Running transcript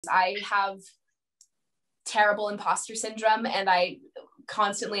I have terrible imposter syndrome, and I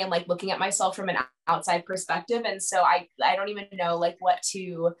constantly am like looking at myself from an outside perspective. And so I don't even know like what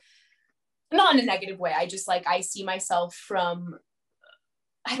to, not in a negative way. I just like, I see myself from,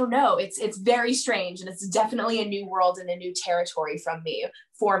 I don't know. It's very strange, and it's definitely a new world and a new territory for me,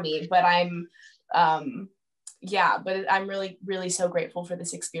 but but I'm really, really so grateful for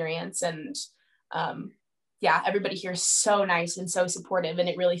this experience. And everybody here is so nice and so supportive, and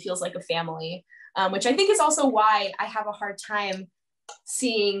it really feels like a family, which I think is also why I have a hard time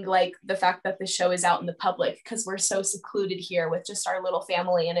seeing like the fact that the show is out in the public, because we're so secluded here with just our little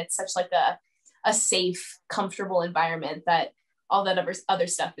family, and it's such like a safe, comfortable environment that all that other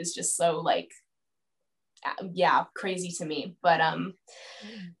stuff is just so like, crazy to me. But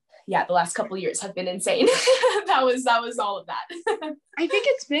the last couple of years have been insane. that was all of that. I think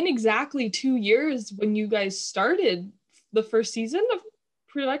it's been exactly 2 years when you guys started the first season of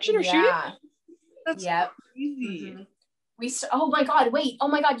production or shooting. That's crazy. Mm-hmm. Oh my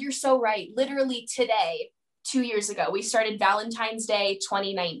God, you're so right. Literally today, 2 years ago, we started Valentine's Day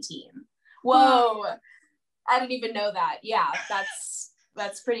 2019. Whoa. I didn't even know that. Yeah,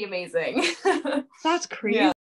 that's pretty amazing. That's crazy. Yeah.